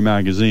Gallery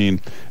Magazine,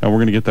 and we're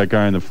going to get that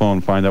guy on the phone,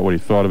 find out what he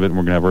thought of it, and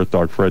we're going to have Earth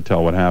Dog Fred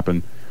tell what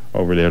happened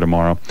over there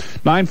tomorrow.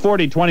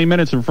 9:40, 20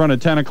 minutes in front of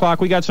 10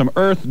 o'clock. We got some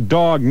Earth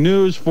Dog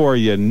news for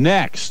you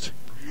next.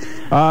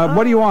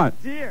 What do you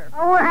want? Dear.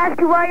 I want to ask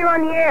you why you're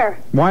on the air.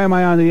 Why am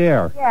I on the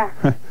air? Yeah.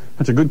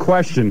 That's a good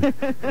question.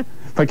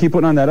 If I keep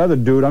putting on that other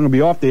dude, I'm going to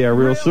be off the air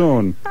real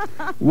soon.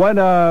 What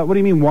do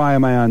you mean, why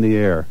am I on the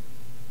air?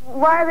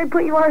 Why do they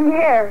put you on the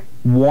air?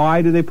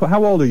 Why do they put...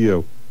 How old are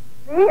you?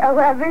 Me,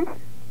 11.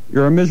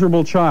 You're a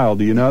miserable child.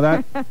 Do you know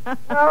that? No,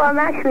 I'm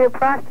actually a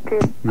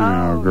prostitute.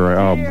 Oh, great.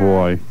 Oh,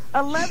 boy.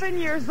 11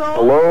 years old.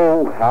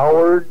 Hello,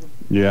 Howard.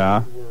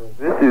 Yeah?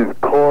 This is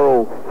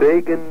Carl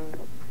Sagan.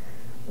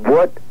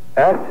 What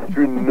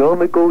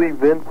astronomical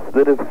events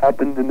that have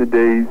happened in the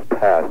days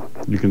past.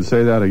 You can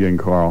say that again,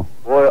 Carl.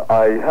 Well,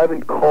 I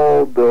haven't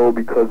called, though,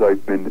 because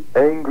I've been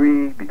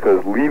angry,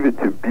 because Leave It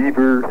to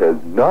Beaver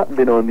has not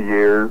been on the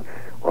air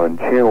on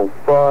Channel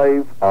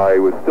 5. I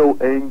was so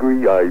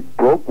angry, I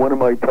broke one of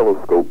my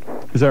telescopes.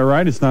 Is that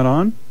right? It's not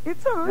on?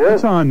 It's on. Yes.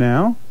 It's on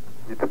now.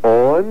 It's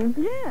on?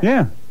 Yeah.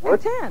 Yeah.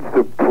 What?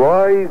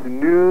 Surprise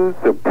news,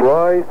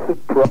 surprise,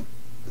 surprise.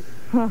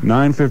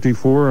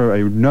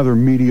 9:54, another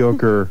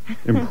mediocre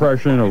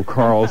impression of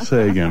Carl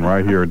Sagan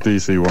right here at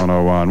DC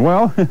 101.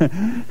 Well,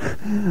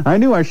 I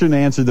knew I shouldn't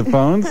answer the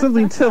phone.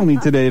 Something told me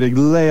today to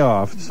lay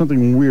off.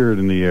 Something weird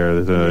in the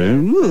air.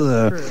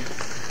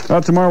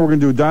 Tomorrow we're going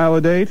to do a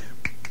Dial-A-Date,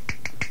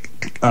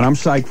 and I'm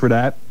psyched for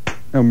that.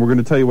 And we're going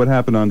to tell you what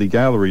happened on the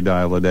Gallery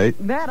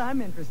Dial-A-Date. That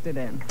I'm interested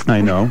in.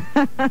 I know.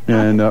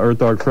 And Earth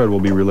Dog Fred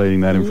will be relating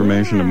that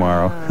information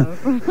tomorrow.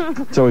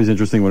 It's always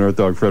interesting when Earth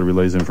Dog Fred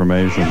relays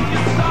information.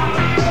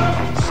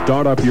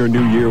 Start up your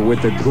new year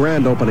with the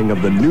grand opening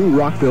of the new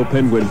Rockville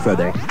Penguin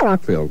Feather.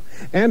 Rockville.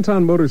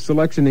 Anton Motors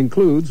selection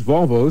includes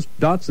Volvos,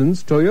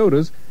 Datsuns,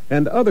 Toyotas,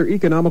 and other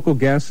economical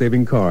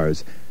gas-saving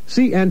cars.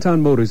 See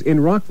Anton Motors in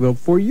Rockville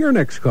for your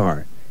next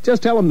car.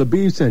 Just tell them the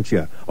Bee sent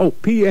you. Oh,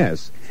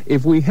 P.S.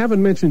 If we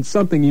haven't mentioned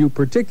something you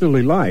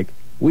particularly like,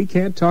 we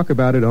can't talk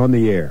about it on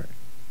the air.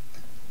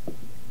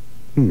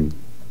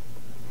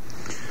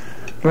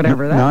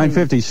 Whatever that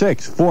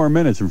 9:56, 4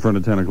 minutes in front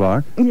of 10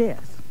 o'clock. Yes.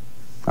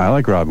 I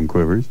like Robin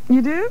Quivers.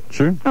 You do?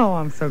 Sure. Oh,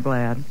 I'm so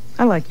glad.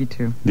 I like you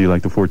too. Do you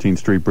like the 14th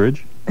Street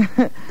Bridge?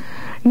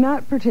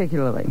 Not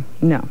particularly,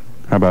 no.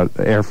 How about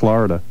Air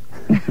Florida?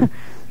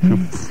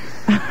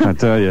 I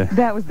tell you.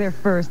 That was their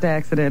first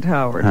accident,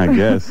 Howard. I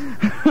guess.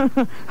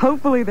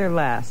 Hopefully their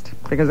last,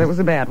 because it was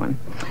a bad one.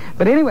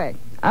 But anyway,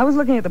 I was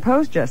looking at the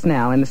Post just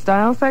now in the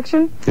style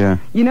section. Yeah.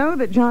 You know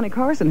that Johnny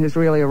Carson has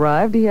really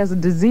arrived. He has a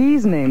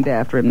disease named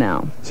after him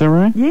now. Is that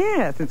right?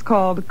 Yes, it's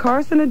called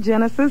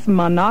carcinogenesis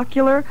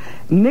monocular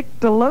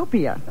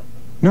nyctalopia.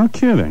 No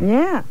kidding.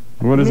 Yeah.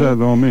 What does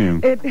that all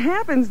mean? It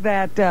happens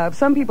that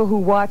some people who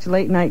watch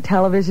late-night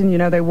television, you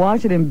know, they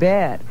watch it in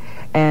bed.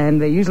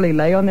 and they usually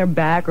lay on their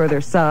back or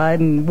their side,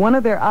 and one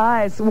of their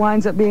eyes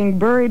winds up being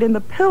buried in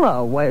the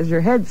pillow as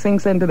your head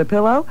sinks into the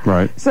pillow.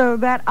 Right. So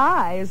that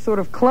eye is sort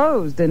of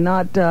closed and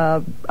not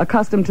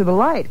accustomed to the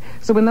light.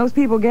 So when those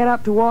people get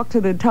up to walk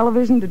to the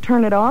television to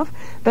turn it off,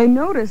 they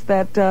notice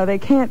that they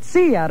can't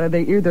see out of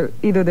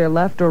either their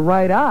left or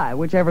right eye,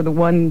 whichever the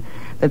one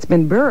that's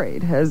been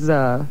buried has,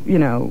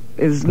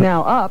 is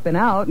now up and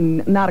out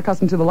and not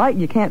accustomed to the light,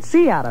 and you can't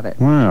see out of it.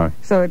 Wow.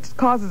 So it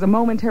causes a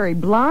momentary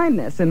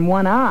blindness in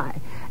one eye.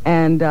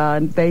 And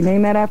they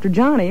name that after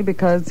Johnny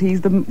because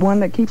he's the one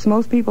that keeps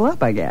most people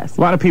up, I guess.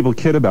 A lot of people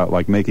kid about,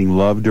 like, making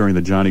love during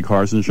the Johnny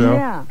Carson show.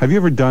 Yeah. Have you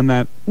ever done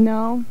that?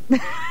 No.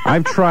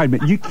 I've tried,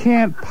 but you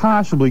can't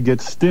possibly get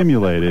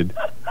stimulated.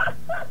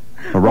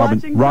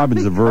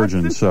 Robin's a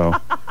virgin, so.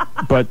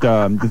 But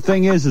the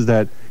thing is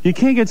that you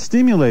can't get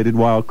stimulated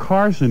while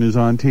Carson is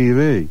on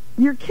TV.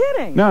 You're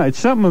kidding. No, it's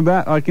something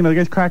about, like, the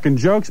guy's cracking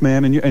jokes,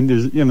 man, and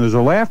there's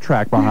a laugh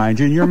track behind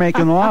you, and you're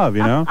making love,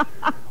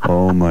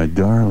 Oh, my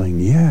darling,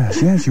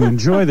 yes, you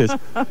enjoy this.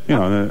 Oh,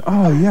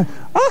 yeah.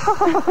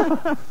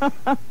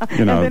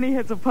 And then he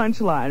hits a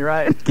punchline,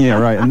 right? Yeah,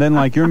 right. And then,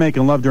 like, you're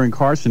making love during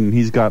Carson, and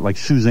he's got, like,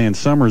 Suzanne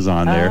Summers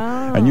on there.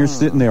 Oh. And you're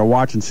sitting there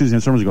watching Suzanne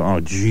Summers go, oh,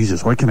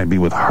 Jesus, why can't I be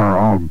with her?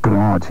 Oh,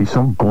 God, she's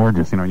so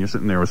gorgeous. And you're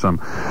sitting there with some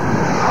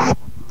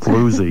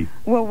floozy.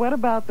 Well, what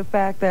about the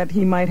fact that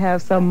he might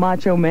have some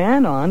macho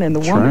man on, and the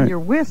woman you're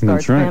with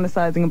starts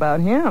fantasizing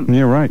about him?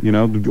 Yeah, right.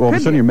 All of a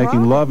sudden you're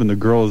making love, and the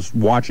girl is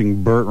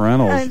watching Burt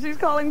Reynolds. And she's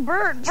calling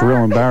Burt. It's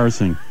real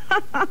embarrassing.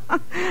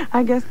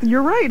 I guess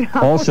you're right.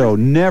 Also,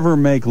 never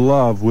make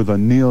love with a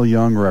Neil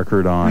Young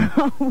record on.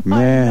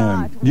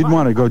 Man, you'd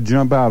want to go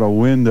jump out a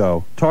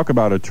window. Talk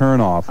about a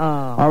turnoff.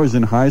 I was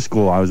in high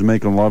school. I was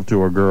making love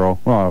to a girl.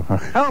 Well,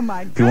 oh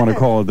my if you want to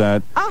call it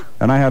that.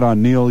 And I had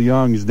on Neil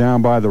Young's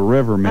Down by the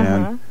River,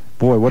 man.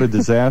 Boy, what a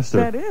disaster.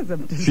 That is a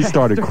disaster. She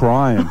started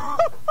crying.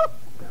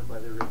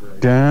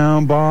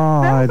 Down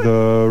by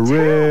the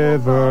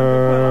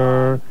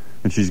river.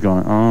 And she's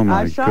going, oh,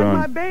 my God. I shot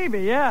my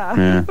baby,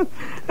 yeah.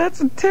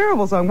 That's a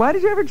terrible song. Why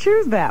did you ever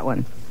choose that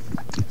one?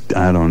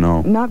 I don't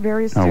know. Not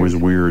very astute. That was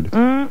weird.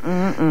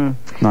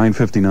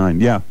 9:59,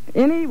 yeah.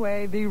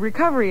 Anyway, the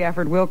recovery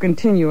effort will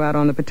continue out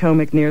on the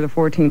Potomac near the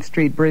 14th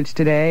Street Bridge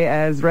today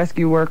as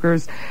rescue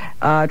workers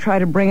try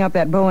to bring up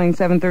that Boeing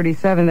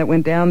 737 that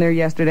went down there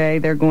yesterday.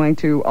 They're going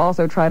to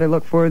also try to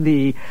look for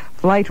the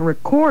flight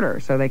recorder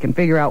so they can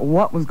figure out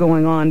what was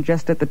going on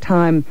just at the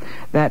time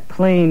that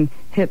plane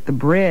hit the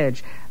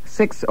bridge.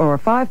 6 or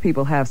 5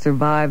 people have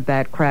survived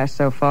that crash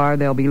so far.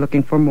 They'll be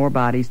looking for more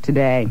bodies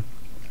today.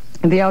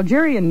 The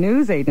Algerian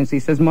news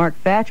agency says Mark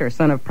Thatcher,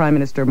 son of Prime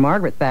Minister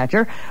Margaret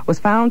Thatcher, was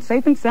found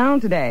safe and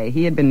sound today.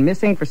 He had been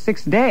missing for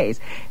 6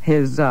 days.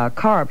 His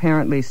car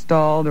apparently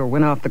stalled or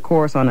went off the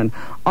course on an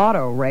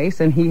auto race,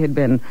 and he had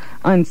been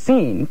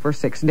unseen for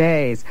 6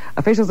 days.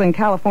 Officials in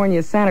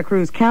California's Santa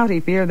Cruz County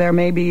fear there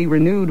may be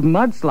renewed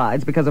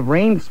mudslides because of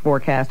rains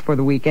forecast for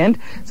the weekend,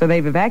 so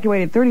they've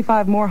evacuated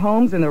 35 more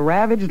homes in the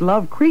ravaged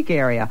Love Creek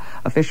area.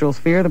 Officials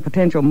fear the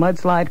potential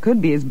mudslide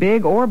could be as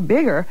big or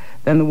bigger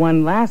than the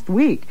one last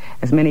week.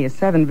 As many as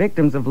 7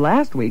 victims of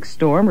last week's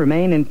storm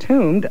remain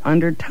entombed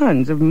under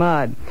tons of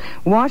mud.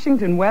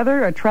 Washington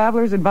weather, a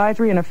traveler's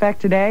advisory in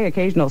effect today.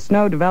 Occasional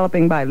snow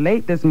developing by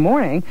late this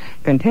morning,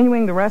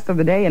 continuing the rest of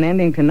the day and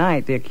ending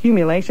tonight. The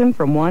accumulation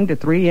from 1 to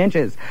 3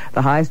 inches.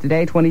 The highs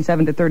today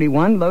 27 to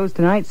 31, lows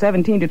tonight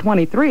 17 to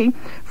 23.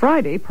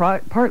 Friday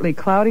partly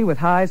cloudy with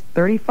highs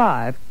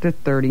 35 to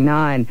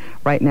 39.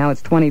 Right now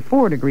it's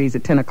 24 degrees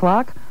at 10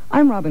 o'clock.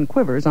 I'm Robin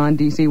Quivers on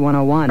DC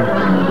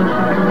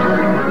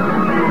 101.